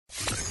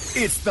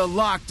It's the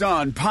Locked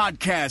On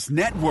Podcast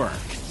Network,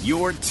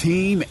 your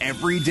team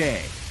every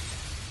day.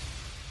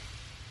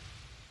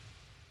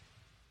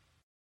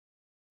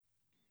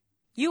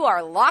 You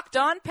are Locked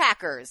On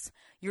Packers,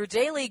 your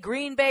daily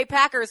Green Bay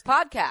Packers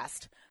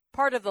podcast,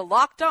 part of the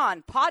Locked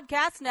On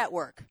Podcast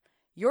Network,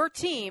 your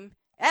team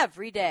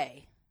every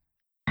day.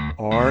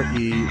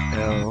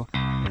 RELAX.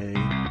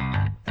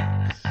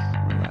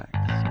 Relax.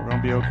 We're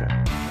going to be okay.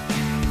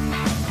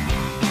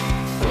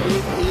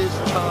 It is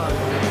time.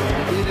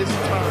 It is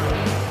time.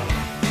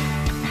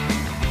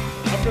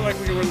 I feel like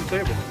we can win the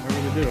table. I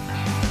really do.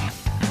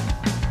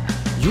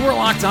 You are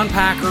Locked On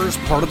Packers,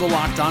 part of the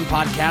Locked On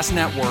Podcast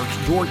Network,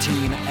 your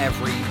team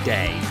every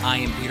day. I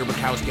am Peter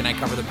Bukowski, and I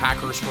cover the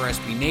Packers for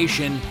SB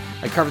Nation.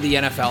 I cover the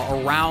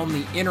NFL around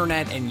the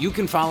internet, and you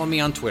can follow me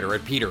on Twitter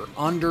at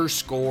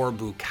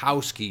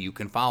Peter_Bukowski. You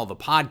can follow the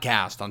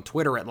podcast on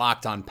Twitter at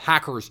Locked On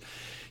Packers.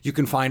 You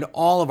can find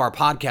all of our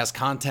podcast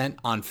content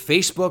on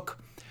Facebook.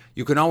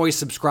 You can always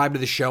subscribe to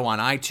the show on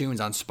iTunes,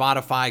 on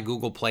Spotify,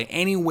 Google Play,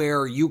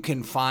 anywhere you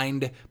can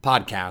find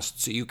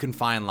podcasts. So you can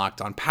find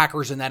Locked On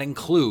Packers, and that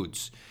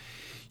includes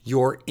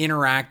your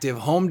interactive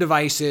home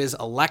devices,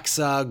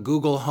 Alexa,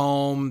 Google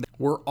Home.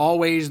 We're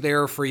always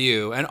there for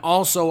you. And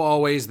also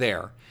always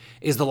there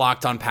is the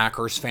Locked On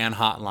Packers fan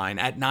hotline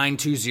at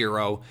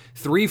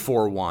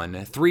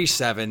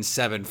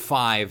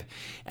 920-341-3775.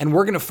 And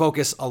we're going to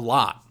focus a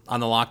lot on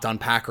the Locked On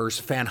Packers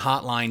fan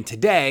hotline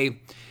today.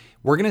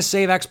 We're going to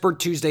save Expert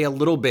Tuesday a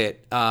little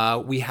bit.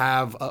 We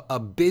have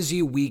a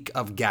busy week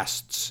of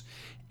guests,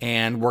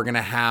 and we're going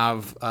to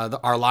have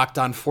our Locked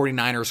On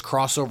 49ers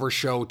crossover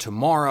show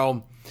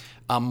tomorrow.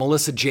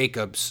 Melissa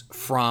Jacobs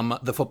from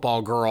The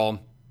Football Girl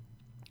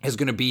is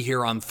going to be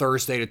here on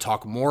Thursday to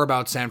talk more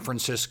about San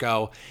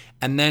Francisco.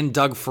 And then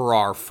Doug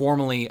Farrar,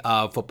 formerly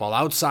of Football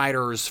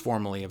Outsiders,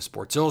 formerly of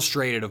Sports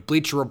Illustrated, of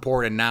Bleacher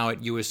Report, and now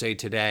at USA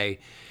Today,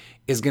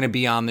 is going to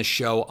be on the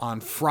show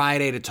on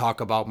Friday to talk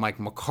about Mike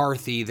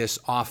McCarthy, this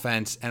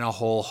offense, and a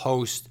whole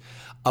host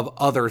of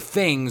other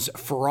things.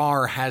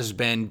 Farrar has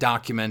been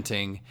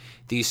documenting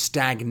the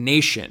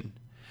stagnation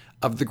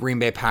of the Green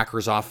Bay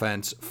Packers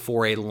offense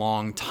for a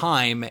long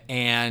time,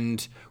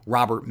 and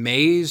Robert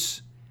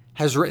Mays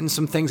has written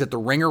some things at The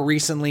Ringer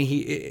recently.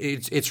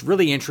 It's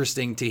really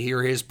interesting to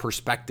hear his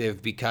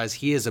perspective because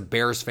he is a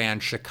Bears fan,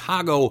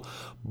 Chicago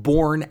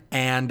born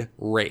and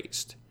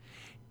raised,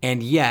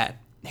 and yet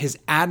his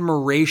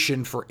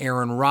admiration for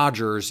Aaron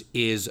Rodgers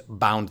is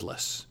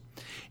boundless.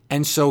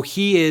 And so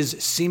he is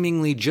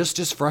seemingly just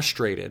as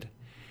frustrated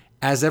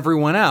as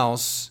everyone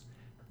else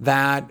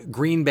that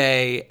Green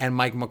Bay and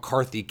Mike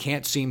McCarthy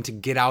can't seem to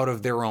get out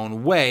of their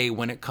own way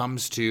when it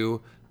comes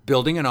to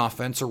building an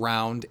offense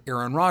around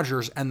Aaron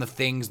Rodgers and the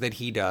things that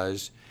he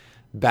does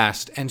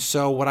best. And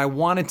so what I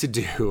wanted to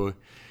do,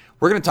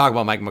 we're going to talk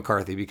about Mike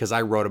McCarthy because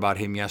I wrote about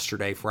him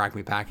yesterday for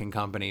Acme Packing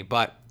Company,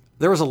 but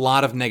there was a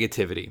lot of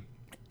negativity.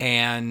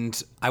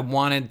 And I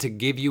wanted to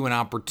give you an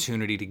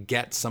opportunity to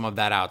get some of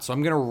that out. So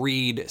I'm going to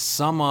read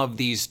some of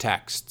these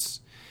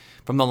texts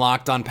from the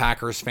Locked On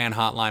Packers fan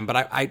hotline.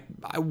 But I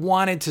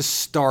wanted to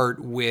start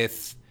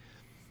with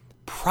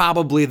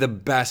probably the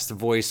best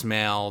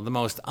voicemail, the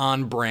most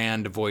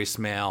on-brand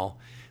voicemail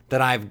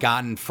that I've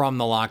gotten from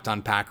the Locked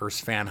On Packers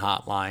fan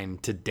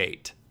hotline to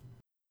date.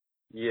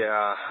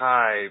 Yeah,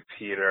 hi,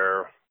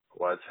 Peter.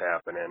 What's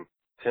happening?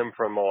 Tim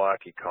from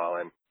Milwaukee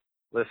calling.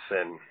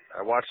 Listen,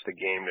 I watched the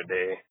game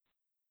today.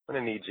 I'm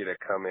going to need you to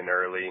come in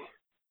early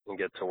and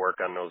get to work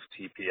on those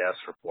TPS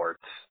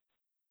reports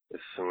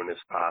as soon as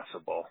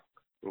possible.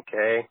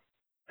 Okay?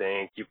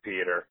 Thank you,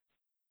 Peter.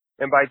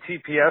 And by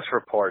TPS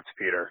reports,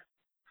 Peter,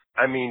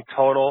 I mean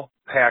total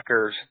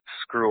Packers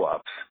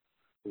screw-ups.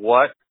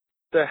 What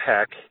the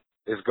heck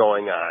is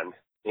going on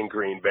in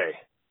Green Bay?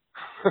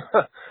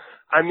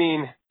 I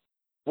mean,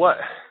 what?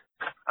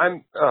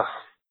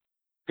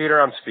 Peter,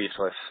 I'm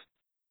speechless.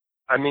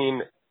 I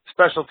mean,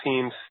 special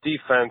teams,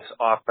 defense,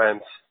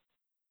 offense,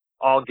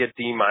 all get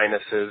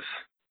D-minuses.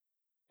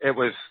 It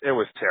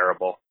was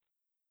terrible.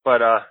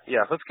 But,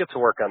 yeah, let's get to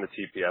work on the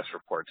TPS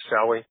reports,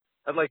 shall we?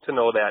 I'd like to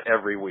know that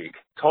every week.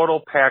 Total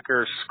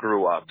Packers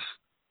screw-ups.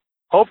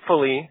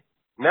 Hopefully,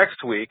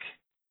 next week,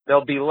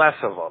 there'll be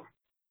less of them.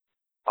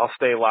 I'll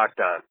stay locked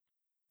on.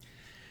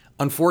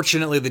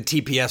 Unfortunately, the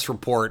TPS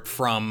report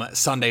from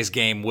Sunday's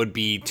game would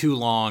be too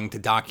long to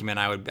document.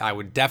 I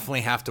would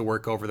definitely have to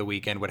work over the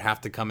weekend, would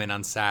have to come in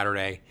on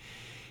Saturday,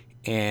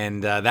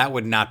 and that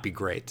would not be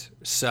great.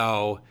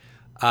 So,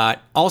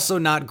 also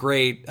not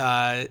great,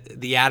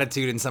 the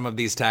attitude in some of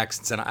these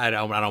texts, and I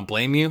don't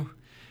blame you.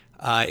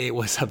 It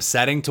was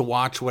upsetting to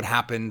watch what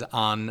happened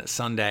on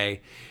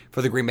Sunday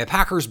for the Green Bay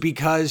Packers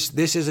because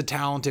this is a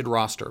talented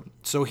roster.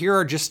 So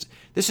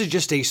this is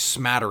just a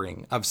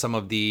smattering of some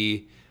of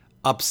the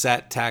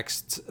upset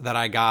texts that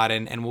I got,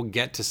 and we'll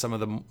get to some of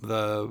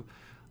the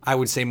I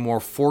would say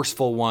more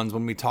forceful ones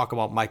when we talk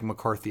about Mike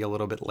McCarthy a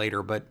little bit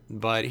later,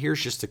 but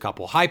here's just a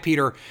couple. Hi,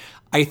 Peter.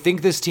 I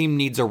think this team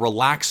needs a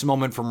relaxed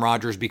moment from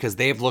Rodgers because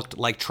they've looked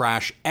like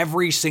trash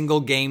every single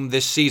game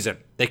this season.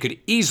 They could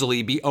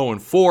easily be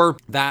 0-4.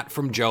 That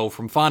from Joe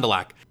from Fond du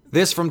Lac.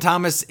 This from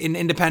Thomas in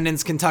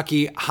Independence,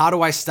 Kentucky. How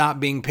do I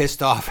stop being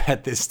pissed off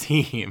at this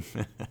team?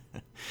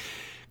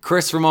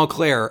 Chris from Eau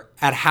Claire,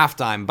 at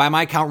halftime, by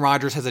my count,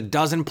 Rodgers has a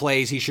dozen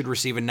plays he should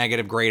receive a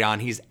negative grade on.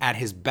 He's at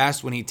his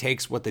best when he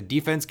takes what the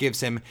defense gives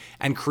him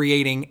and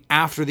creating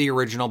after the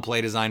original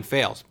play design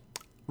fails.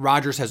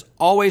 Rodgers has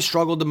always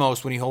struggled the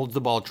most when he holds the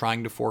ball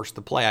trying to force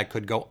the play. I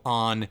could go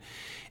on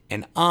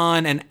and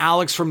on. And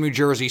Alex from New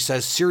Jersey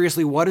says,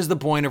 seriously, what is the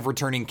point of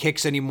returning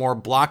kicks anymore?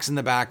 Blocks in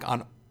the back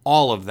on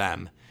all of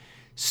them,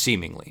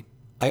 seemingly.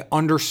 I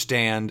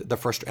understand the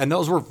frustration,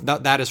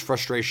 and that is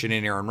frustration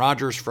in Aaron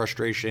Rodgers,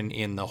 frustration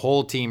in the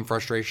whole team,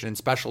 frustration in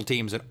special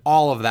teams, and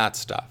all of that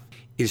stuff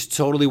is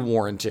totally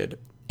warranted.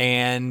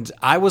 And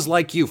I was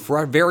like you,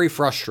 very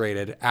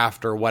frustrated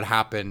after what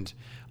happened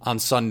on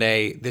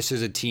Sunday. This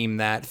is a team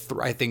that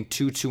I think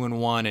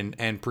 2-2-1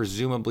 and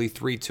presumably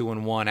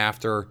 3-2-1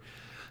 after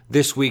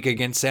this week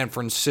against San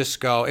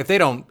Francisco. If they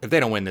don't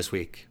win this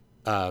week,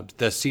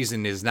 the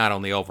season is not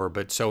only over,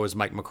 but so is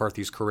Mike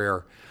McCarthy's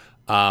career.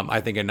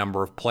 I think a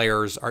number of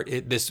players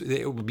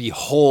it would be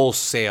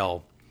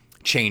wholesale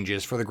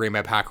changes for the Green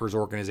Bay Packers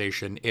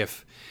organization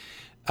if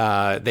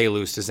they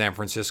lose to San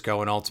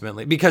Francisco, and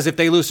ultimately, because if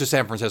they lose to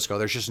San Francisco,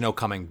 there's just no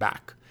coming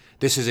back.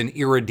 This is an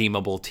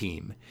irredeemable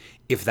team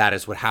if that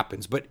is what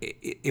happens. But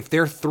if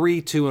they're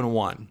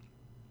 3-2-1,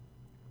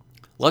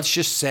 let's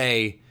just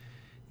say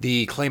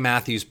the Clay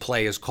Matthews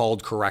play is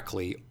called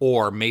correctly,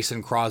 or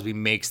Mason Crosby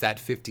makes that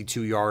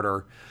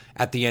 52-yarder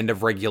at the end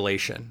of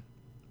regulation.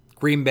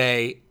 Green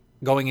Bay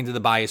going into the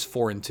bye is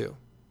 4-2.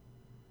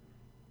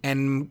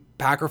 And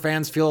Packer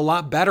fans feel a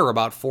lot better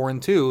about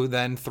 4-2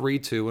 than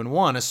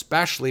 3-2-1,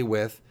 especially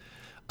with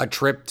a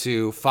trip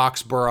to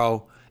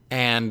Foxborough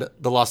and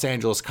the Los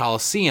Angeles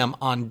Coliseum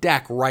on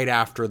deck right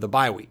after the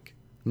bye week.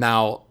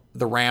 Now,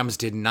 the Rams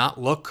did not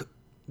look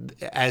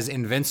as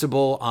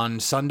invincible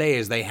on Sunday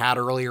as they had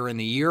earlier in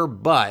the year,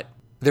 but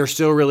they're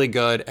still really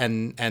good,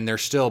 and they're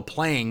still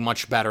playing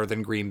much better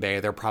than Green Bay.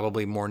 They're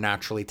probably more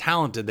naturally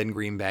talented than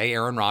Green Bay.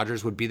 Aaron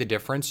Rodgers would be the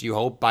difference. You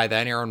hope by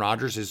then Aaron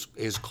Rodgers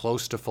is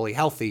close to fully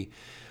healthy.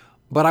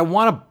 But I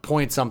want to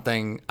point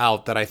something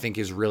out that I think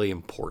is really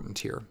important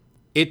here.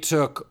 It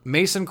took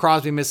Mason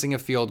Crosby missing a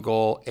field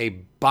goal, a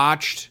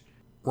botched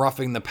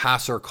roughing the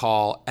passer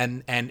call,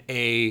 and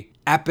a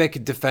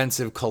epic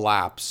defensive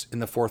collapse in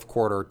the fourth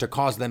quarter to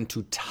cause them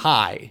to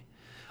tie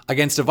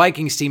against a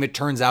Vikings team it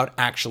turns out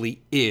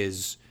actually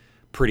is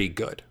pretty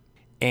good.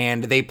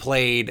 And they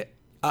played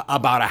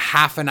about a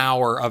half an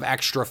hour of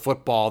extra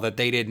football that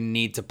they didn't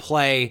need to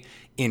play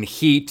in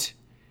heat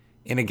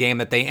in a game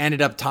that they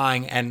ended up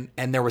tying, and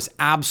there was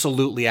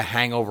absolutely a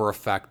hangover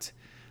effect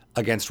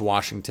against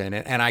Washington.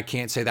 And I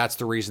can't say that's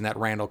the reason that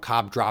Randall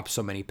Cobb dropped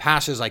so many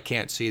passes. I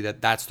can't see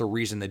that that's the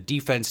reason the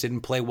defense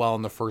didn't play well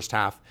in the first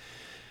half.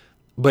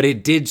 But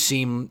it did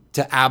seem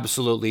to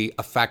absolutely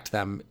affect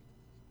them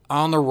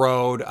on the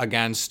road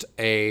against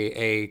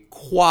a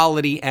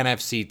quality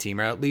NFC team,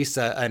 or at least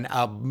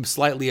a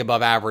slightly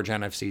above average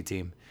NFC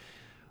team.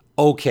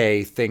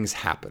 Okay, things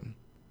happen.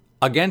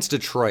 Against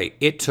Detroit,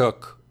 it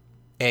took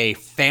a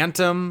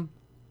phantom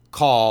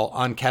call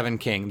on Kevin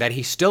King that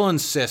he still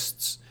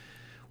insists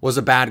was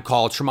a bad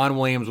call. Tramon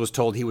Williams was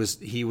told he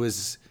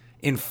was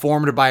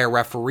informed by a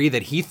referee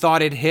that he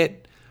thought it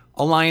hit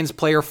a Lions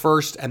player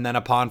first, and then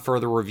upon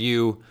further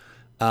review,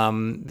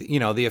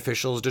 the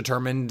officials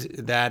determined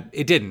that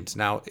it didn't.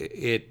 Now,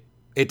 it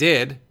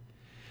did.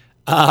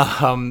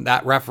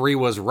 That referee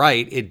was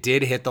right. It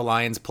did hit the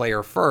Lions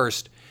player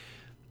first.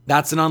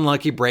 That's an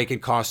unlucky break.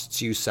 It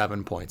costs you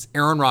 7 points.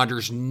 Aaron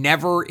Rodgers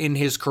never in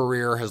his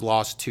career has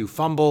lost 2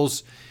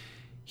 fumbles.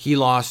 He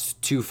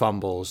lost 2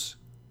 fumbles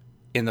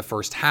in the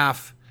first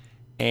half,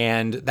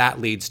 and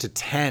that leads to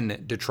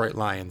 10 Detroit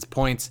Lions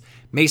points.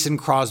 Mason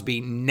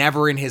Crosby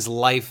never in his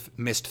life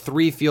missed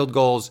 3 field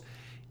goals.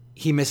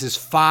 He misses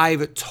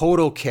 5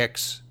 total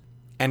kicks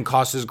and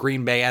costs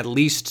Green Bay at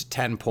least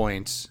 10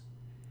 points.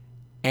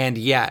 And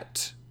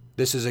yet,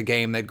 this is a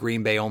game that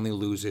Green Bay only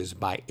loses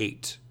by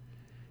 8.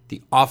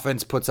 The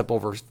offense puts up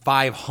over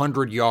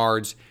 500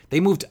 yards. They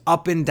moved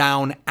up and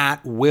down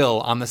at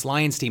will on this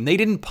Lions team. They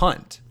didn't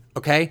punt,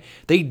 okay?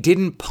 They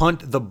didn't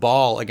punt the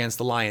ball against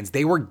the Lions.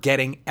 They were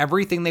getting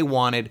everything they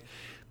wanted.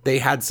 They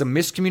had some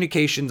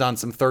miscommunications on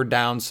some third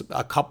downs,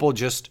 a couple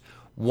just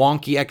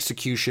wonky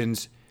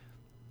executions.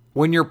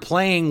 When you're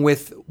playing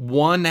with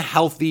 1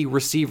 healthy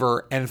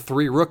receiver and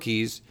 3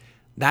 rookies,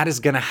 that is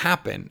going to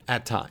happen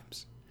at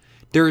times.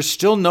 There is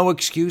still no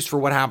excuse for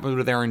what happened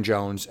with Aaron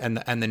Jones and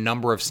the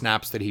number of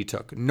snaps that he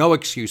took. No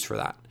excuse for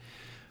that.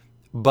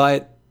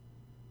 But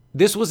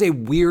this was a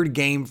weird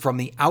game from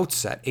the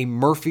outset. A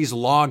Murphy's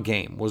Law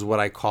game was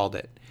what I called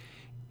it.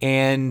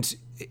 And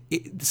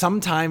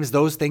sometimes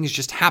those things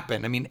just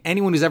happen. I mean,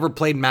 anyone who's ever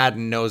played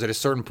Madden knows at a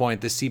certain point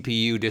the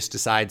CPU just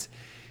decides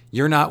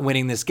you're not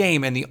winning this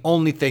game, and the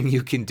only thing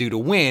you can do to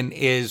win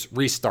is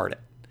restart it.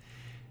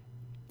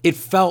 It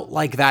felt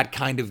like that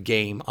kind of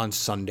game on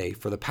Sunday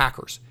for the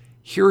Packers.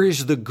 Here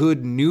is the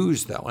good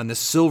news, though, and the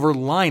silver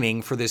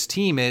lining for this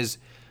team is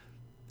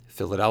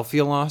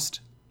Philadelphia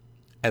lost,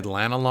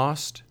 Atlanta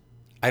lost,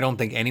 I don't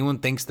think anyone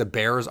thinks the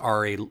Bears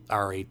are a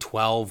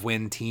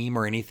 12-win team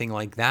or anything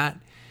like that.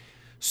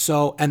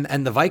 So,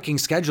 and the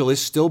Vikings schedule is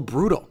still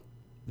brutal.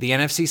 The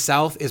NFC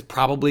South is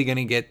probably going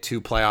to get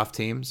 2 playoff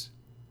teams.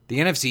 The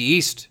NFC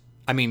East,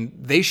 I mean,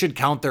 they should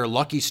count their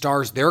lucky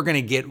stars. They're going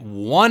to get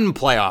 1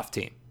 playoff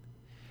team.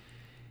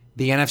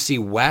 The NFC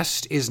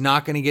West is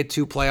not going to get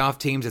 2 playoff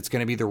teams. It's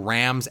going to be the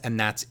Rams, and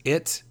that's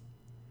it.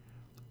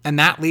 And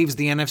that leaves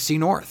the NFC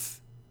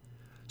North.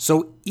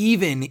 So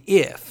even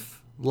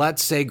if,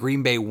 let's say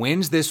Green Bay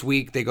wins this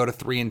week, they go to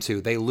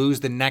 3-2. They lose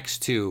the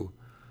next 2.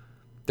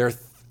 They're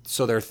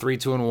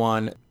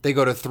 3-2-1. They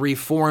go to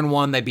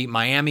 3-4-1. They beat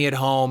Miami at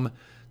home.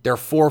 They're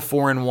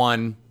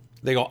 4-4-1.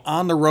 They go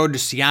on the road to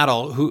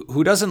Seattle,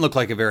 who doesn't look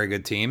like a very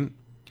good team.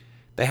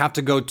 They have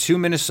to go to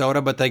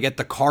Minnesota, but they get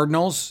the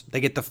Cardinals. They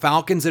get the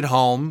Falcons at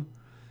home.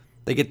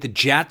 They get the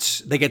Jets.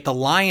 They get the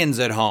Lions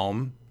at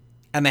home.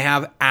 And they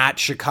have at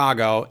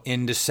Chicago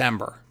in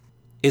December.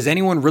 Is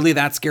anyone really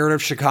that scared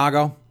of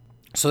Chicago?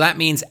 So that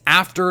means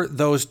after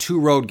those 2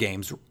 road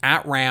games,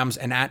 at Rams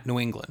and at New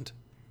England,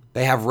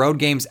 they have road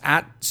games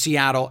at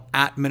Seattle,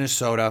 at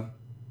Minnesota,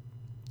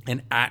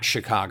 and at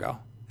Chicago.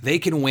 They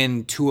can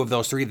win 2 of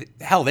those 3.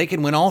 Hell, they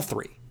can win all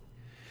 3.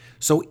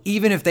 So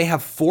even if they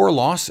have 4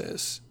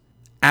 losses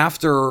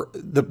after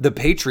the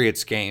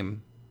Patriots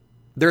game,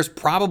 there's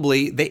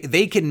probably,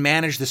 they can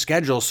manage the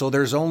schedule so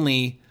there's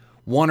only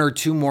 1 or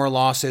 2 more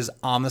losses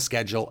on the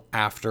schedule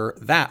after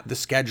that. The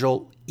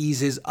schedule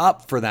eases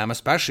up for them,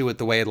 especially with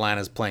the way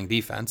Atlanta's playing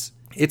defense.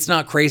 It's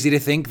not crazy to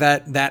think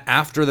that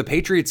after the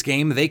Patriots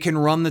game, they can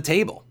run the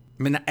table.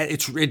 I mean,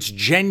 it's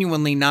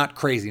genuinely not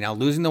crazy. Now,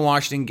 losing the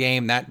Washington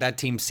game, that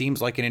team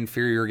seems like an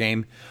inferior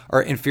game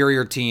or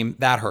inferior team.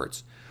 That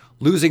hurts.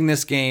 Losing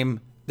this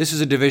game, this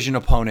is a division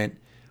opponent.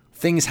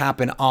 Things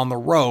happen on the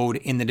road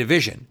in the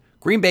division.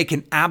 Green Bay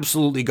can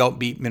absolutely go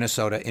beat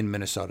Minnesota in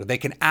Minnesota. They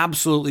can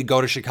absolutely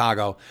go to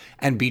Chicago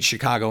and beat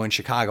Chicago in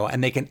Chicago.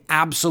 And they can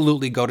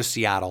absolutely go to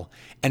Seattle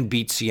and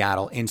beat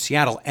Seattle in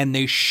Seattle. And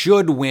they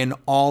should win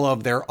all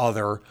of their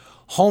other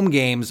home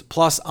games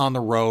plus on the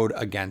road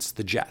against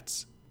the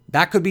Jets.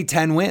 That could be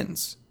 10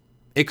 wins.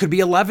 It could be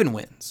 11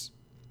 wins.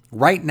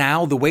 Right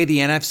now, the way the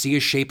NFC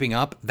is shaping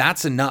up,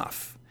 that's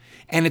enough.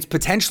 And it's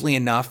potentially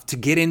enough to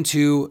get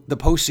into the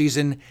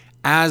postseason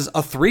as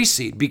a 3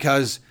 seed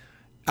because,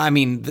 I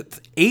mean,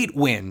 8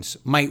 wins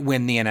might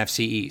win the NFC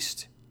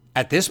East.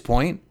 At this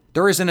point,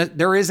 there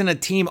isn't a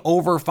team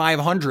over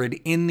 500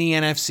 in the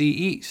NFC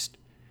East.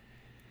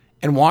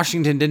 And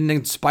Washington didn't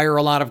inspire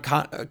a lot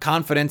of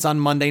confidence on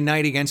Monday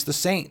night against the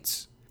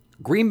Saints.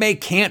 Green Bay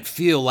can't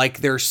feel like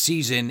their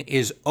season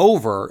is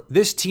over.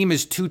 This team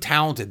is too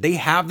talented. They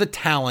have the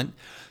talent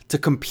to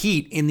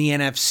compete in the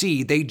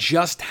NFC. They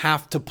just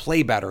have to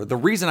play better. The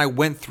reason I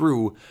went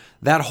through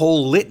that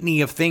whole litany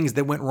of things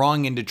that went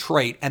wrong in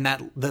Detroit and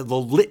that the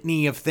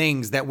litany of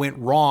things that went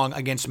wrong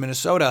against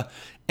Minnesota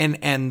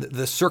and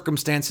the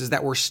circumstances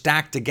that were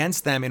stacked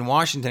against them in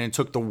Washington and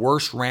took the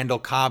worst Randall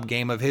Cobb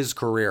game of his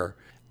career.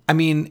 I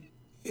mean,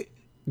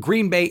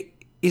 Green Bay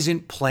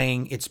isn't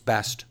playing its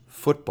best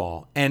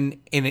football. And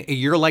in a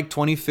year like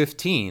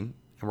 2015,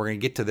 and we're going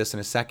to get to this in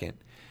a second,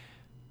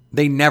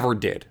 they never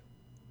did.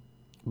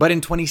 But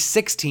in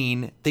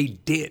 2016, they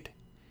did.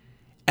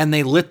 And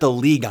they lit the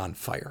league on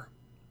fire.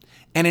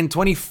 And in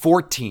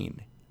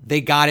 2014, they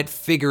got it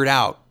figured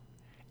out.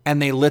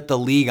 And they lit the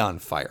league on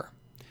fire.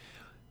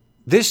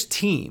 This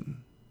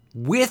team,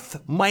 with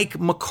Mike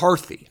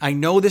McCarthy, I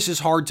know this is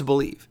hard to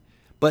believe,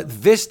 but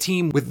this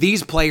team with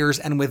these players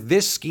and with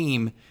this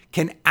scheme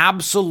can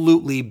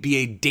absolutely be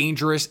a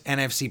dangerous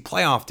NFC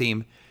playoff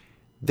team.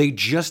 They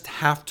just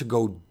have to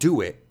go do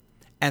it.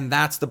 And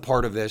that's the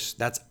part of this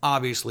that's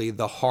obviously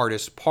the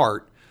hardest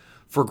part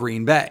for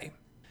Green Bay.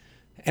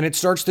 And it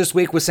starts this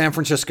week with San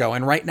Francisco.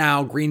 And right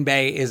now, Green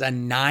Bay is a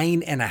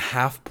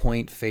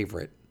 9.5-point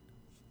favorite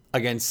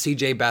against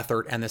CJ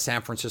Beathard and the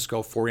San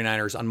Francisco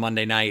 49ers on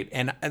Monday night.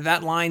 And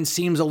that line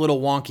seems a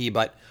little wonky,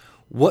 but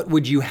what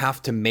would you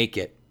have to make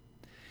it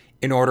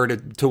in order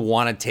to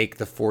want to take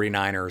the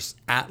 49ers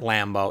at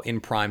Lambeau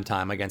in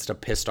primetime against a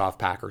pissed-off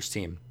Packers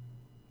team?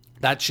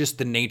 That's just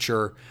the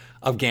nature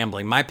of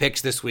gambling. My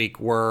picks this week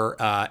were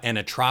an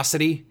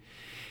atrocity.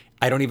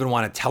 I don't even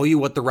want to tell you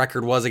what the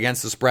record was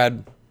against the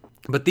spread,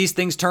 but these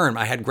things turn.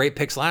 I had great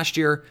picks last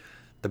year.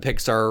 The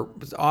picks are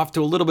off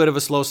to a little bit of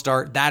a slow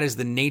start. That is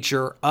the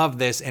nature of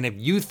this. And if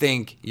you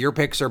think your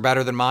picks are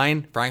better than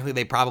mine, frankly,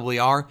 they probably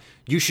are,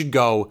 you should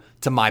go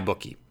to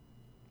MyBookie.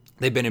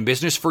 They've been in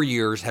business for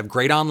years, have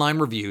great online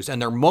reviews,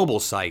 and their mobile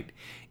site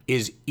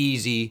is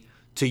easy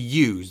to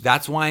use.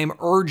 That's why I'm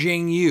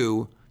urging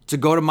you to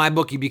go to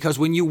MyBookie, because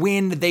when you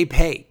win, they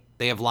pay.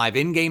 They have live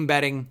in-game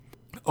betting,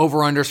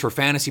 over-unders for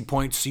fantasy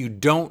points, so you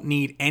don't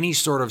need any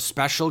sort of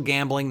special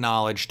gambling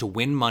knowledge to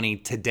win money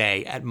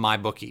today at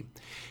MyBookie.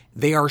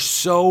 They are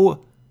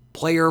so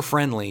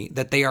player-friendly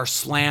that they are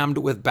slammed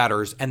with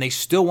bettors, and they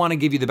still want to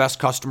give you the best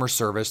customer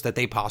service that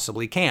they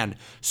possibly can.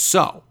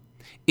 So,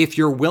 if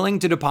you're willing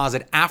to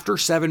deposit after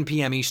 7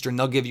 p.m. Eastern,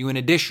 they'll give you an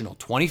additional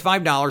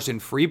 $25 in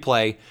free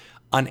play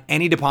on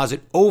any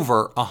deposit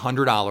over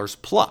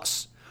 $100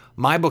 plus.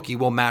 MyBookie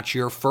will match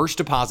your first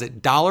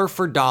deposit dollar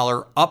for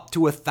dollar up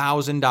to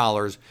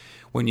 $1,000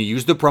 when you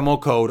use the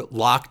promo code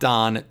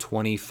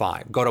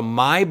LOCKEDON25. Go to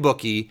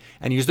MyBookie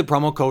and use the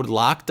promo code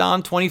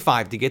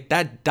LOCKEDON25 to get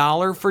that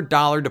dollar for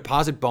dollar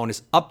deposit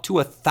bonus up to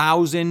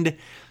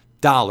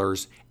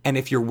 $1,000. And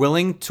if you're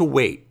willing to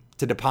wait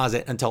to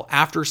deposit until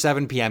after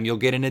 7 p.m., you'll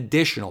get an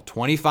additional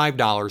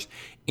 $25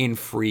 in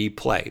free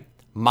play.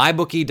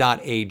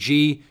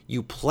 MyBookie.ag.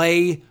 You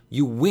play,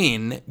 you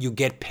win, you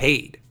get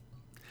paid.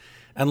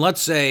 And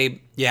let's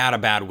say you had a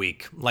bad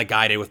week, like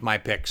I did with my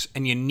picks,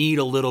 and you need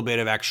a little bit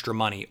of extra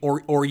money,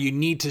 or you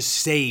need to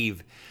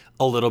save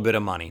a little bit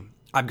of money.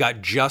 I've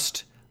got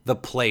just the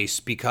place,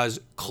 because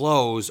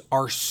clothes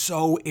are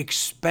so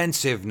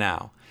expensive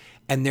now.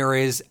 And there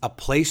is a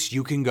place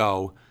you can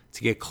go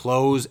to get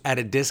clothes at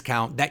a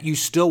discount that you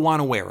still want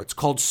to wear. It's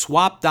called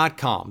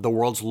Swap.com, the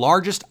world's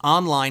largest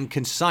online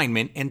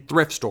consignment and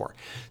thrift store.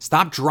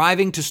 Stop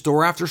driving to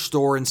store after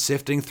store and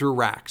sifting through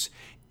racks.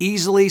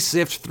 Easily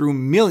sift through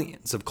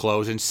millions of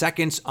clothes in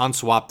seconds on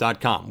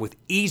Swap.com with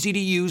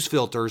easy-to-use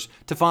filters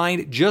to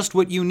find just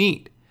what you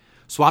need.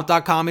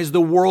 Swap.com is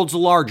the world's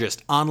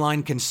largest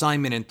online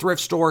consignment and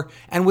thrift store,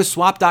 and with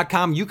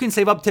Swap.com, you can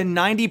save up to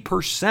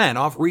 90%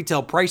 off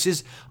retail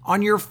prices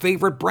on your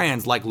favorite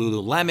brands like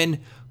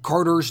Lululemon,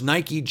 Carter's,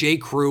 Nike,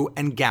 J.Crew,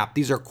 and Gap.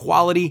 These are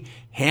quality,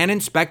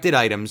 hand-inspected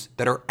items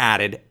that are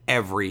added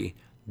every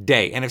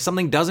day. And if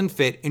something doesn't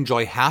fit,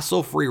 enjoy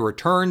hassle-free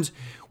returns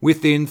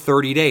within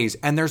 30 days.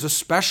 And there's a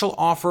special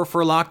offer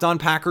for Locked On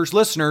Packers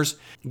listeners.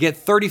 Get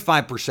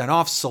 35%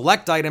 off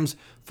select items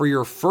for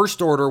your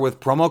first order with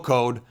promo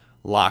code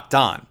Locked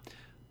On.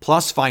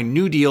 Plus, find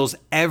new deals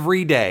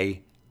every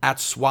day at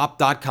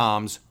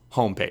Swap.com's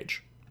homepage.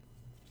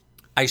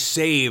 I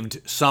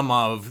saved some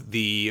of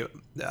the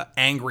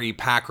angry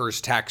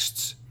Packers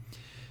texts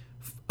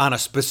on a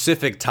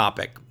specific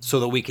topic so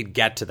that we could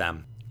get to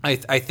them. I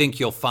think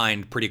you'll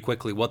find pretty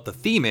quickly what the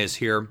theme is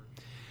here.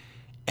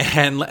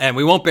 And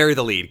we won't bury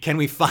the lead. Can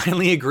we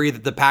finally agree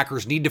that the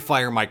Packers need to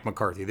fire Mike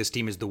McCarthy? This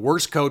team is the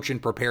worst coach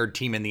and prepared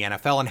team in the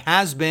NFL and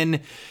has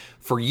been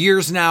for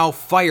years now.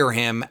 Fire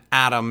him,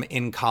 Adam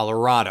in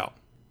Colorado.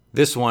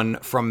 This one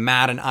from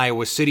Matt in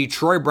Iowa City.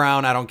 Troy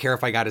Brown, I don't care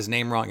if I got his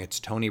name wrong, it's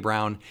Tony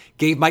Brown,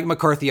 gave Mike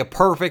McCarthy a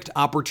perfect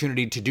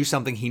opportunity to do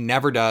something he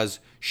never does,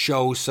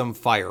 show some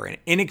fire. An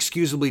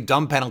inexcusably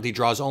dumb penalty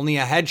draws only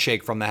a head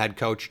shake from the head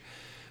coach.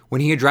 When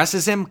he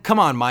addresses him, come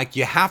on, Mike,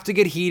 you have to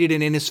get heated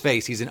and in his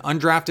face. He's an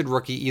undrafted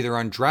rookie. Either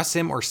undress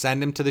him or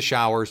send him to the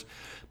showers.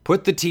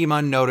 Put the team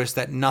on notice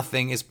that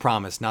nothing is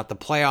promised, not the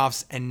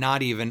playoffs and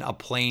not even a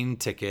plane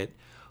ticket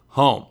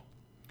home.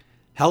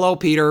 Hello,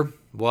 Peter.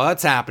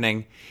 What's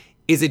happening?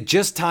 Is it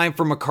just time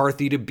for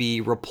McCarthy to be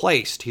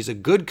replaced? He's a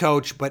good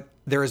coach, but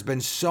there has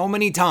been so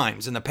many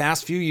times in the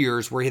past few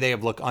years where they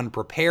have looked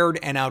unprepared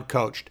and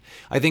outcoached.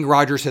 I think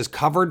Rodgers has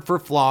covered for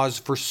flaws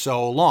for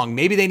so long.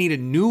 Maybe they need a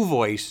new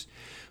voice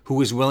who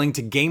is willing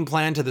to game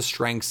plan to the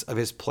strengths of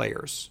his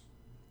players.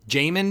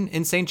 Jamin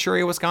in St.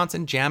 Churia,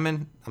 Wisconsin.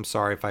 Jamin, I'm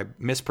sorry if I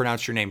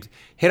mispronounced your name.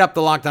 Hit up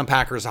the Locked On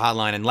Packers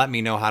hotline and let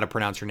me know how to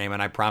pronounce your name,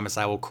 and I promise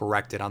I will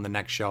correct it on the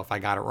next show if I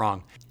got it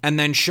wrong. And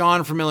then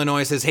Sean from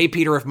Illinois says, hey,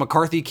 Peter, if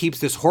McCarthy keeps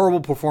this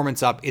horrible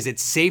performance up, is it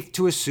safe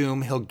to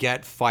assume he'll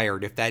get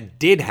fired? If that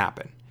did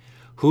happen,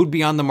 who'd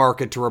be on the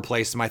market to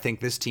replace him? I think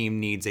this team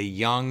needs a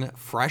young,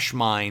 fresh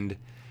mind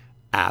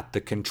at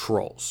the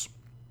controls.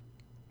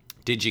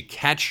 Did you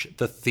catch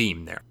the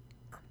theme there?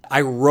 I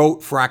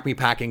wrote for Acme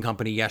Packing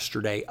Company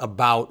yesterday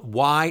about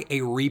why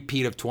a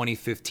repeat of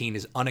 2015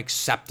 is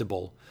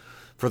unacceptable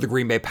for the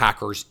Green Bay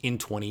Packers in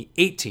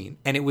 2018.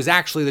 And it was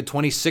actually the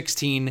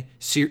 2016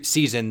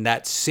 season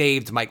that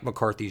saved Mike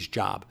McCarthy's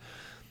job.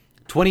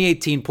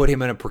 2018 put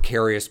him in a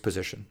precarious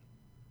position.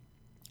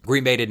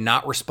 Green Bay did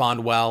not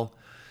respond well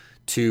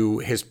to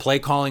his play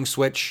calling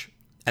switch.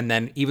 And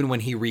then even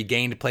when he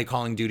regained play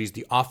calling duties,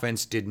 the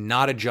offense did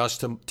not adjust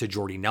to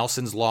Jordy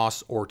Nelson's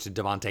loss or to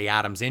Devontae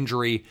Adams'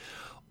 injury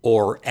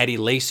or Eddie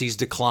Lacy's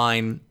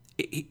decline.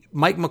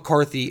 Mike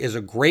McCarthy is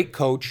a great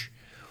coach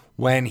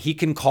when he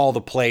can call the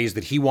plays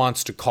that he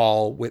wants to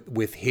call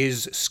with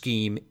his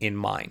scheme in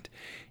mind.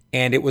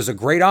 And it was a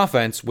great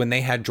offense when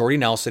they had Jordy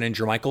Nelson and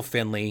Jermichael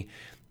Finley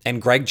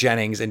and Greg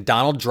Jennings and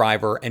Donald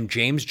Driver and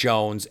James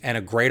Jones and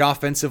a great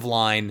offensive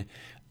line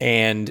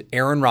and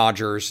Aaron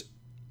Rodgers.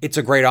 It's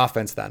a great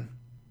offense then.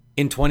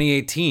 In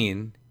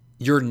 2018,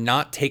 you're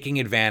not taking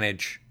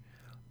advantage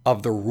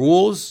of the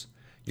rules.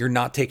 You're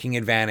not taking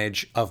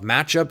advantage of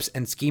matchups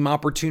and scheme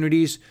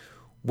opportunities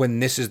when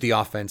this is the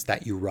offense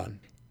that you run.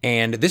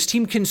 And this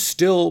team can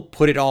still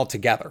put it all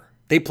together.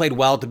 They played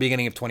well at the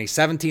beginning of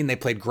 2017. They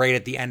played great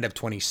at the end of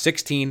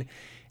 2016.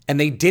 And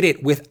they did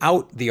it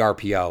without the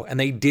RPO. And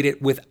they did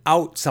it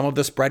without some of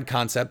the spread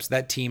concepts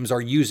that teams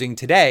are using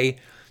today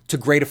to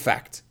great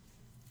effect.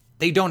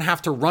 They don't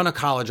have to run a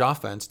college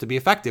offense to be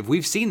effective.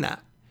 We've seen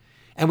that.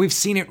 And we've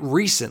seen it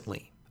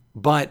recently.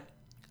 But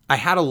I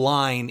had a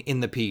line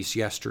in the piece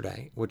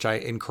yesterday, which I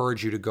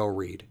encourage you to go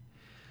read.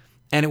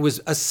 And it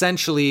was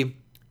essentially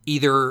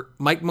either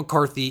Mike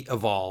McCarthy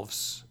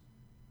evolves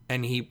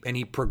and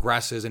he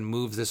progresses and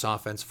moves this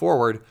offense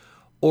forward,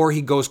 or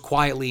he goes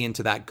quietly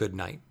into that good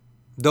night.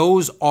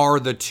 Those are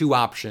the two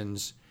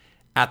options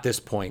at this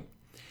point.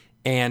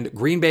 And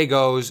Green Bay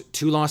goes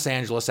to Los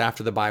Angeles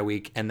after the bye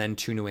week and then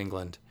to New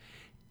England.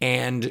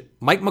 And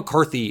Mike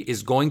McCarthy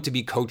is going to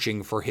be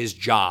coaching for his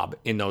job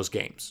in those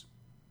games.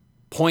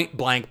 Point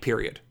blank,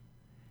 period.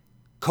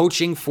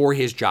 Coaching for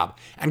his job.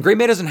 And Green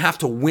Bay doesn't have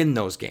to win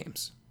those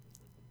games.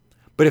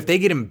 But if they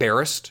get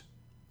embarrassed,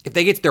 if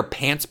they get their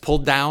pants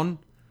pulled down,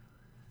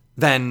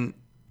 then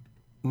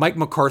Mike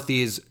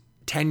McCarthy's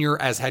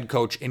tenure as head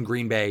coach in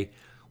Green Bay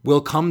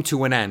will come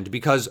to an end,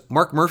 because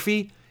Mark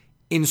Murphy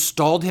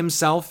installed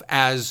himself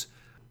as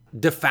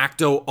de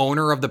facto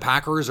owner of the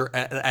Packers, or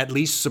at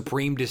least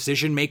supreme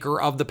decision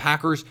maker of the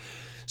Packers,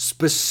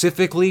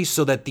 specifically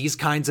so that these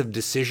kinds of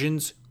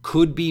decisions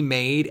could be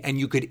made and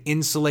you could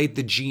insulate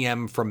the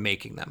GM from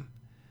making them.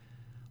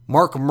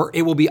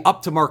 It will be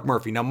up to Mark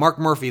Murphy. Now, Mark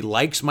Murphy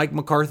likes Mike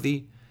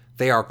McCarthy.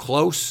 They are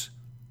close,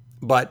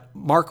 but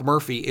Mark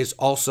Murphy is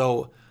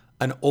also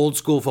an old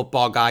school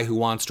football guy who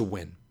wants to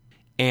win.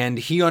 And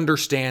he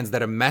understands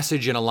that a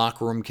message in a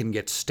locker room can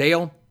get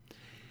stale.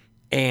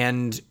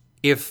 And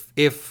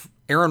if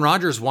Aaron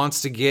Rodgers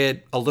wants to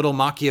get a little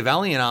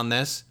Machiavellian on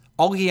this,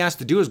 all he has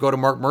to do is go to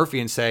Mark Murphy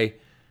and say,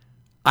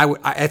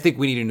 I think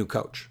we need a new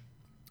coach.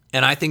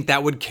 And I think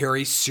that would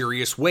carry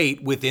serious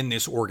weight within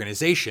this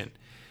organization.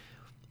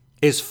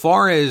 As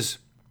far as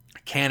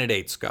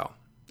candidates go,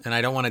 and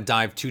I don't want to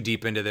dive too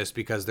deep into this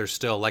because there's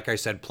still, like I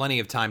said, plenty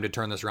of time to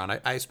turn this around.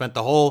 I spent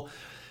the whole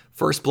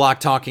first block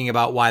talking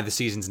about why the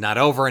season's not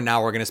over, and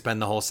now we're going to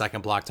spend the whole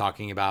second block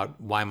talking about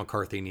why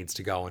McCarthy needs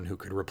to go and who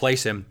could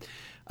replace him.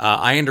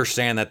 I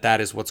understand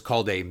that is what's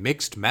called a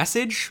mixed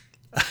message,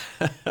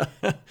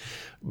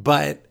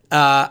 but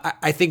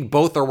I think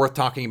both are worth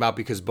talking about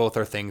because both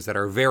are things that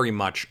are very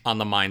much on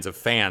the minds of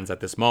fans at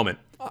this moment.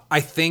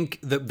 I think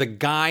the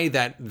guy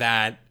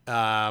that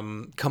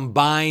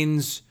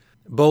combines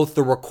both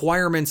the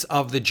requirements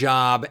of the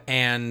job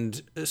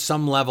and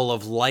some level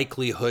of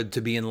likelihood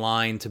to be in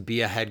line to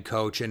be a head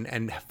coach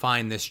and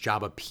find this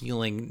job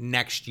appealing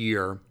next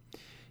year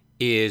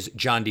is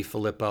John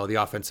DeFilippo, the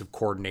offensive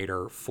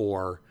coordinator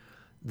for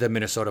the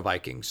Minnesota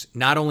Vikings.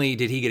 Not only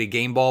did he get a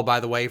game ball, by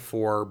the way,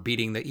 for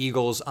beating the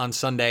Eagles on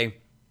Sunday,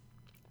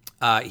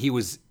 he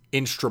was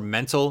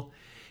instrumental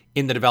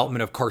in the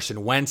development of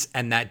Carson Wentz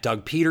and that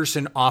Doug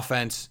Peterson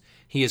offense.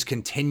 He has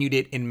continued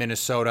it in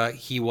Minnesota.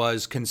 He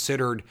was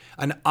considered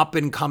an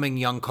up-and-coming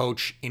young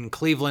coach in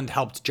Cleveland,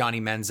 helped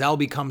Johnny Manziel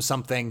become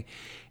something,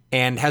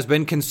 and has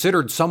been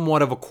considered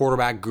somewhat of a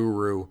quarterback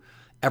guru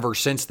ever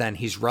since then.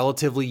 He's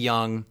relatively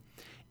young,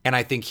 and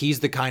I think he's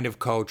the kind of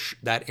coach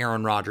that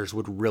Aaron Rodgers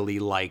would really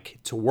like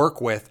to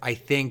work with. I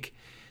think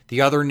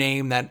the other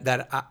name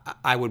that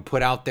I would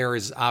put out there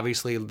is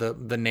obviously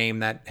the name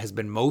that has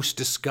been most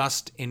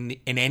discussed in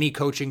any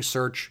coaching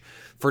search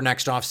for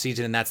next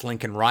offseason, and that's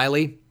Lincoln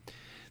Riley.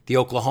 The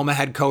Oklahoma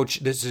head coach.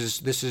 This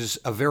is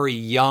a very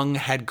young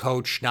head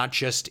coach, not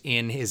just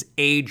in his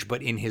age,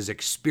 but in his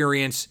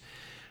experience.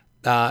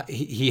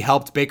 He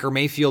helped Baker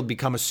Mayfield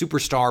become a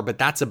superstar, but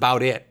that's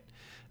about it.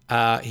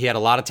 He had a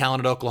lot of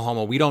talent at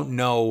Oklahoma. We don't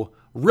know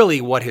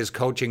really what his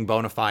coaching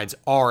bona fides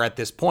are at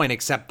this point,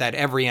 except that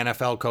every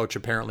NFL coach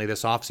apparently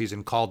this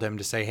offseason called him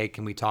to say, hey,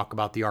 can we talk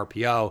about the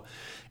RPO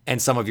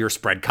and some of your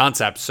spread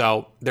concepts?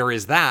 So there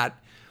is that.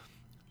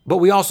 But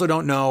we also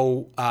don't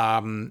know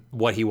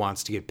what he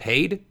wants to get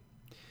paid.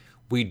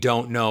 We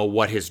don't know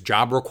what his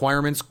job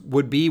requirements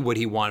would be. Would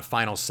he want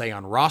final say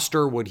on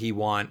roster? Would he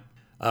want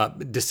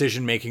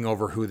decision-making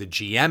over who the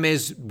GM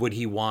is? Would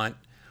he want,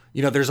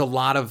 there's a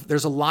lot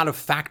of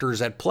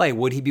factors at play.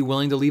 Would he be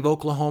willing to leave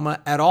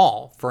Oklahoma at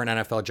all for an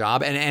NFL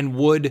job? And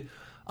would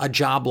a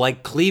job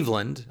like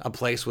Cleveland, a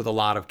place with a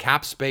lot of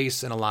cap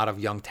space and a lot of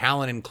young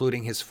talent,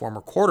 including his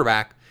former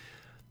quarterback,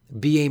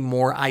 be a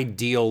more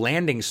ideal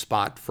landing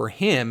spot for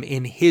him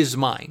in his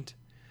mind?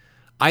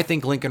 I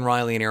think Lincoln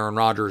Riley and Aaron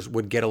Rodgers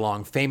would get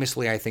along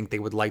famously. I think they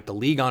would light the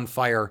league on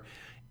fire.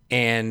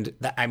 And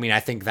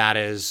I think that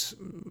is,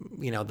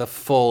 the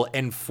full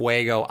en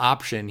fuego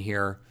option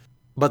here.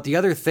 But the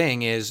other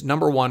thing is,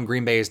 number one,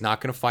 Green Bay is not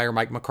going to fire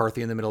Mike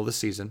McCarthy in the middle of the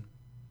season.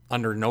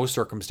 Under no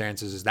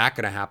circumstances is that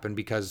going to happen,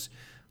 because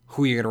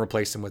who are you going to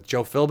replace him with?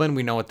 Joe Philbin,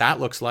 we know what that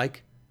looks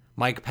like.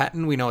 Mike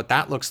Pettin, we know what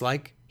that looks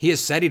like. He has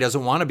said he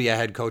doesn't want to be a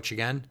head coach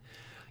again,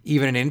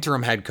 even an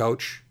interim head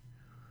coach.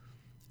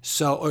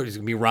 So, or is it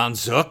going to be Ron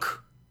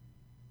Zook?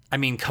 I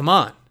mean, come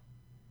on.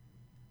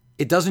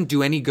 It doesn't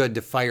do any good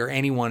to fire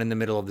anyone in the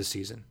middle of the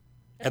season,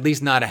 at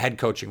least not a head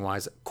coaching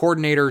wise.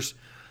 Coordinators,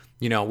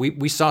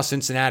 we saw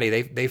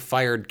Cincinnati. They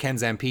fired Ken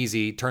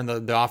Zampese, turned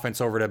the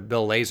offense over to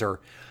Bill Lazor,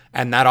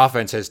 and that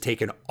offense has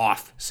taken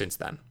off since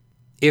then.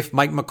 If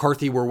Mike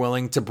McCarthy were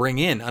willing to bring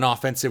in an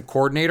offensive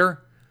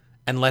coordinator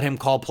and let him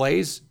call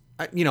plays,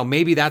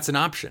 maybe that's an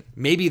option.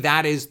 Maybe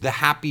that is the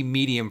happy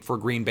medium for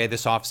Green Bay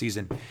this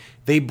offseason.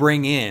 They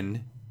bring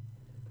in,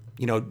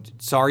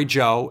 sorry,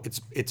 Joe,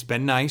 it's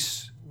been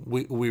nice.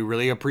 We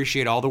really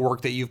appreciate all the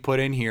work that you've put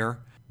in here,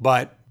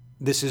 but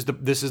this is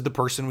the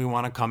person we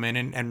want to come in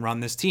and run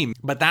this team.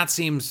 But that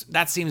seems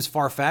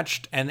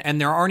far-fetched,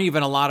 and there aren't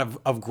even a lot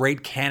of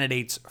great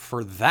candidates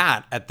for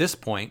that at this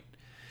point,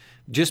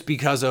 just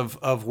because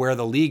of where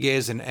the league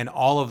is and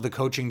all of the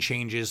coaching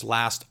changes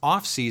last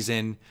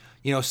offseason.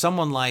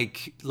 Someone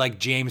like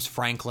James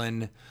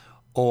Franklin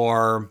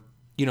or,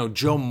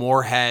 Joe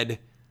Moorhead.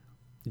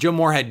 Joe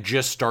Moorhead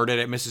just started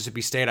at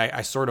Mississippi State.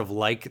 I sort of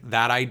like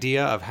that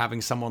idea of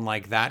having someone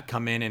like that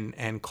come in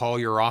and call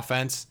your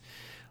offense.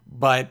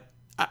 But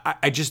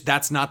I just,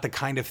 that's not the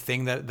kind of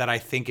thing that I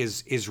think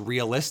is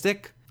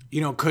realistic.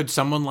 Could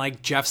someone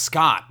like Jeff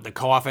Scott, the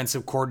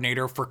co-offensive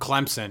coordinator for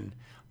Clemson,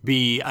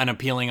 be an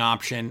appealing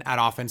option at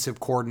offensive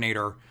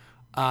coordinator?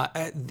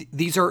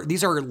 These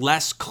are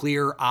less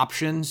clear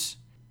options.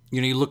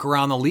 You look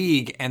around the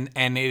league and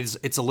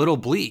it's a little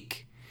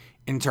bleak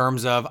in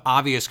terms of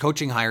obvious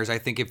coaching hires. I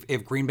think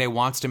if Green Bay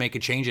wants to make a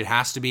change, it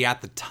has to be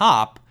at the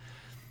top,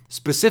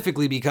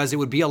 specifically because it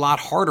would be a lot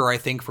harder, I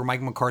think, for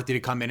Mike McCarthy to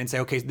come in and say,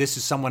 okay, this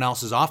is someone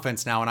else's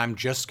offense now, and I'm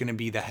just going to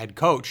be the head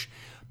coach.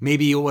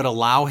 Maybe it would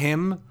allow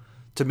him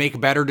to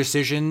make better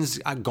decisions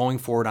going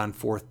forward on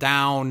fourth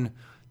down.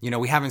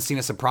 We haven't seen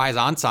a surprise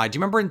onside. Do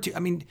you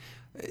remember?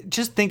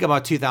 Just think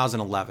about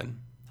 2011,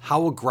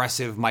 how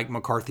aggressive Mike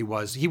McCarthy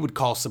was. He would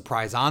call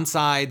surprise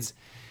onsides.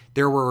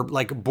 There were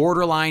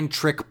borderline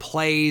trick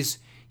plays.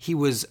 He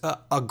was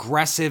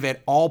aggressive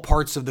at all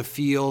parts of the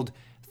field.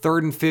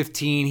 3rd and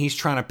 15, he's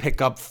trying to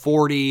pick up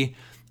 40.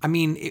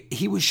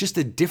 He was just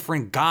a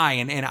different guy,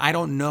 and I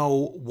don't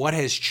know what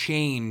has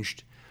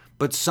changed,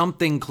 but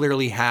something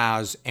clearly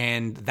has,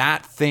 and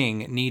that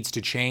thing needs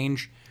to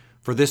change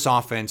for this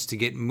offense to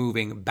get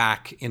moving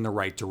back in the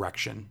right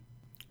direction.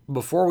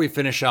 Before we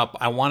finish up,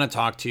 I want to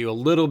talk to you a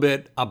little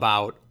bit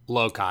about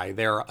Lokai.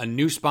 They're a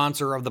new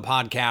sponsor of the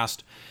podcast,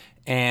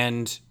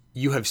 and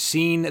you have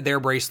seen their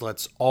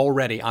bracelets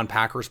already on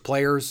Packers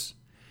players.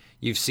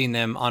 You've seen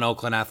them on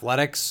Oakland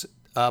Athletics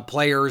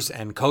players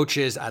and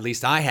coaches. At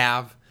least I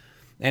have.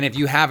 And if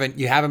you haven't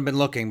been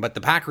looking. But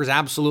the Packers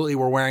absolutely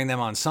were wearing them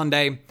on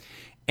Sunday.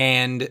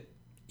 And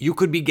you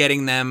could be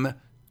getting them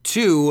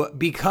too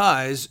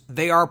because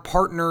they are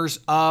partners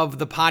of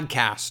the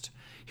podcast.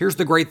 Here's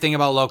the great thing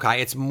about Lokai.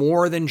 It's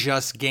more than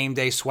just game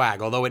day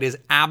swag, although it is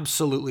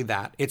absolutely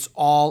that. It's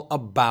all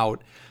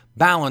about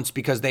balance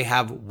because they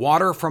have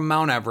water from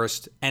Mount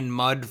Everest and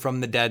mud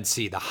from the Dead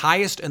Sea, the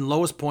highest and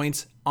lowest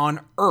points on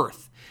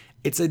Earth.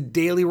 It's a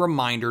daily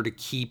reminder to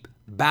keep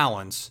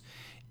balance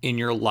in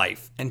your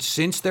life. And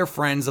since they're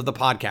friends of the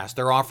podcast,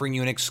 they're offering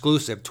you an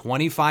exclusive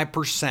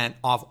 25%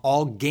 off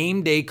all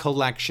game day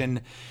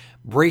collection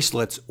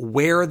bracelets.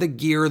 Wear the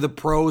gear the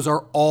pros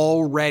are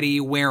already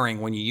wearing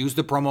when you use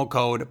the promo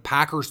code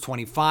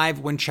Packers25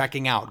 when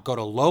checking out. Go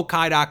to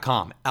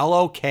lokai.com,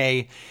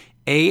 LOKAI.com,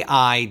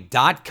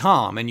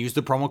 and use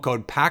the promo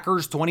code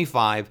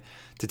Packers25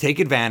 to take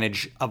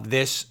advantage of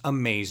this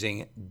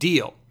amazing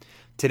deal.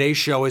 Today's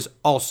show is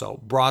also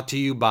brought to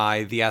you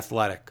by The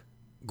Athletic.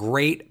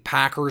 Great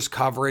Packers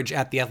coverage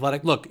at The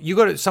Athletic. Look, you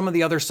go to some of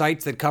the other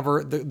sites that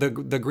cover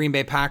the Green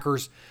Bay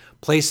Packers,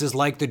 places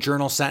like the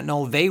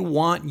Journal-Sentinel, they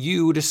want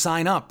you to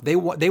sign up. They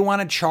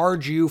want to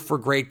charge you for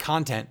great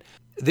content.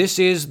 This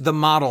is the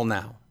model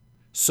now.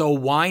 So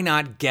why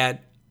not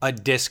get a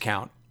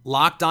discount?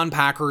 Locked On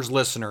Packers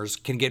listeners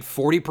can get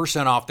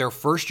 40% off their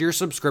first year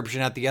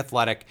subscription at The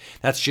Athletic.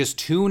 That's just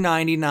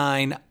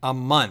 $2.99 a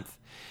month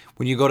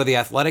when you go to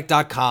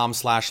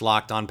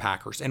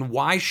theathletic.com/lockedonpackers. And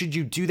why should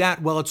you do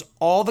that? Well, it's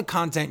all the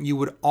content you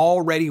would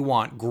already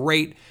want.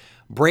 Great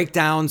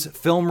breakdowns,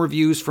 film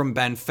reviews from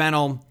Ben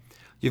Fennell.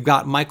 You've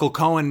got Michael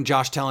Cohen and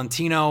Josh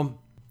Tallentino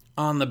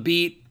on the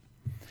beat.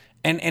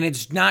 And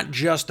it's not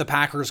just the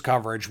Packers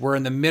coverage. We're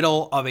in the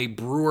middle of a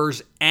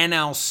Brewers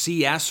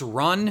NLCS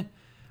run.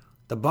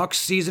 The Bucs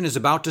season is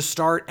about to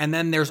start, and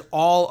then there's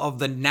all of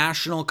the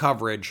national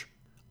coverage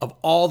of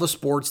all the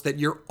sports that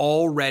you're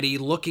already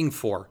looking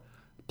for.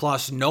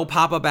 Plus, no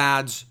pop-up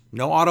ads,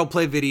 no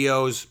autoplay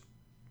videos,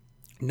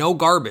 no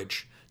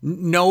garbage,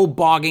 no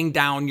bogging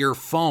down your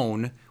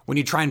phone when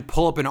you try and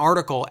pull up an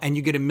article and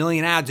you get a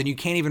million ads and you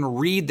can't even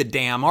read the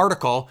damn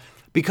article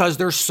because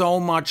there's so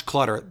much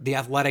clutter. The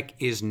Athletic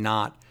is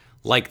not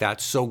like that.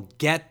 So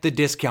get the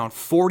discount,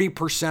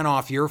 40%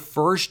 off your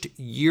first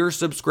year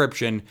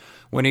subscription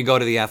when you go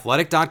to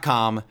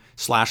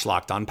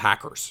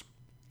theathletic.com/lockedonpackers.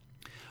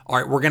 All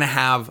right, we're going to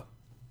have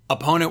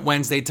Opponent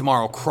Wednesday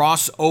tomorrow,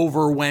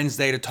 Crossover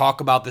Wednesday, to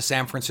talk about the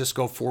San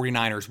Francisco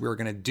 49ers. We're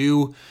going to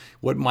do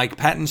what Mike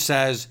Pettin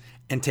says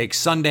and take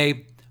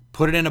Sunday,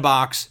 put it in a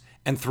box,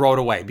 and throw it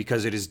away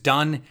because it is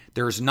done.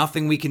 There is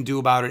nothing we can do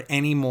about it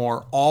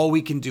anymore. All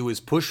we can do is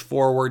push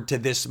forward to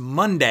this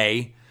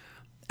Monday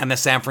and the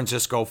San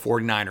Francisco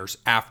 49ers.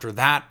 After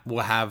that,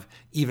 we'll have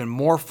even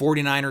more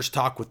 49ers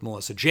talk with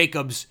Melissa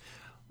Jacobs,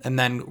 and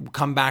then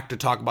come back to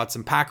talk about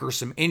some Packers,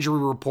 some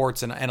injury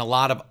reports, and a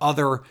lot of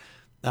other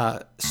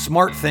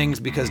smart things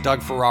because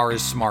Doug Farrar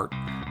is smart.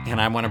 And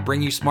I want to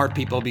bring you smart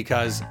people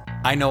because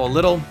I know a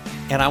little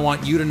and I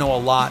want you to know a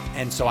lot.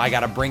 And so I got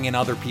to bring in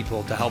other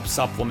people to help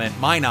supplement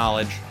my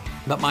knowledge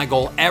But my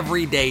goal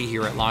every day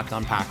here at Locked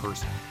On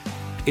Packers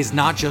is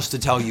not just to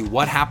tell you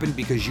what happened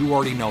because you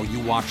already know, you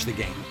watched the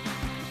game.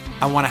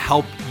 I want to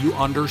help you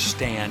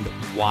understand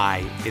why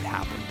it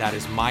happened. That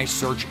is my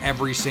search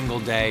every single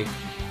day,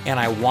 and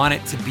I want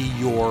it to be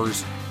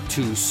yours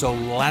too. So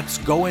let's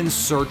go in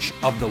search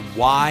of the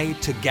why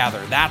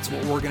together. That's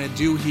what we're going to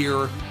do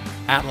here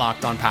at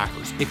Locked On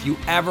Packers. If you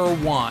ever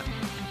want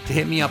to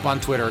hit me up on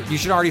Twitter, you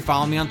should already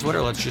follow me on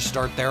Twitter. Let's just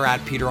start there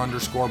at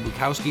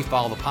Peter_Bukowski.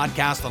 Follow the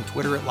podcast on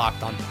Twitter at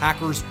Locked On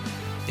Packers.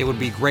 It would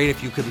be great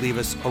if you could leave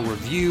us a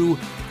review,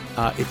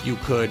 if you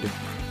could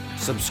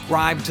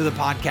subscribe to the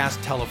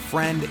podcast, tell a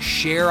friend,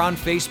 share on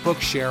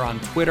Facebook, share on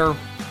Twitter,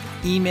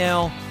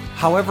 email,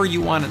 however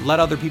you want it. Let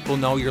other people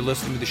know you're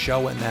listening to the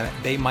show and that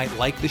they might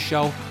like the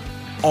show.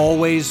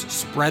 Always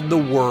spread the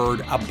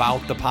word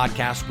about the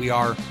podcast. We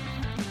are,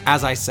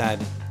 as I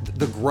said,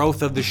 the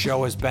growth of the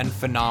show has been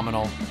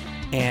phenomenal,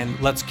 and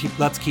let's keep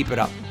it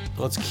up.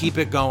 Let's keep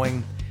it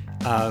going.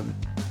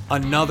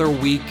 Another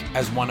week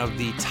as one of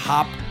the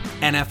top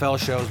NFL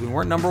shows. We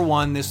weren't number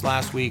 1 this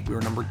last week. We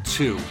were number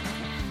 2.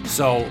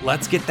 So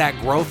let's get that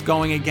growth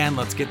going again.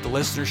 Let's get the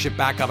listenership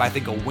back up. I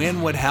think a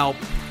win would help.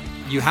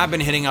 You have been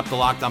hitting up the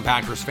Locked On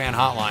Packers fan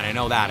hotline. I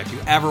know that. If you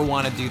ever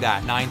want to do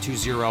that,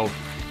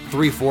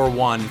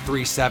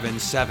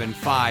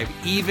 920-341-3775,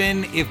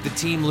 even if the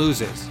team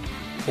loses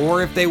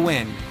or if they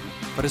win,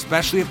 but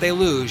especially if they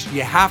lose,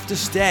 you have to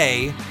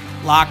stay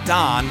locked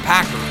on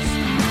Packers.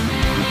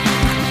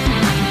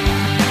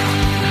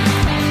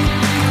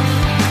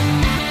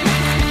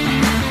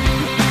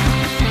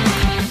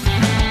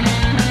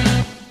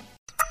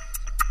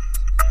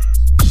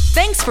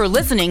 Thanks for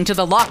listening to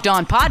the Locked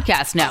On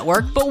Podcast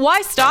Network, but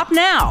why stop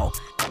now?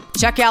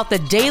 Check out the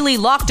daily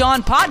Locked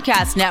On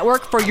Podcast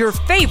Network for your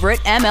favorite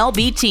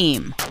MLB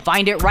team.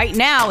 Find it right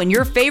now in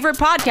your favorite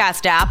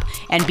podcast app,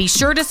 and be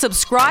sure to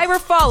subscribe or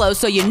follow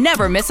so you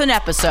never miss an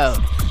episode.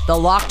 The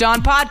Locked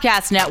On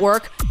Podcast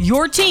Network,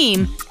 your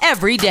team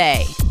every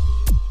day.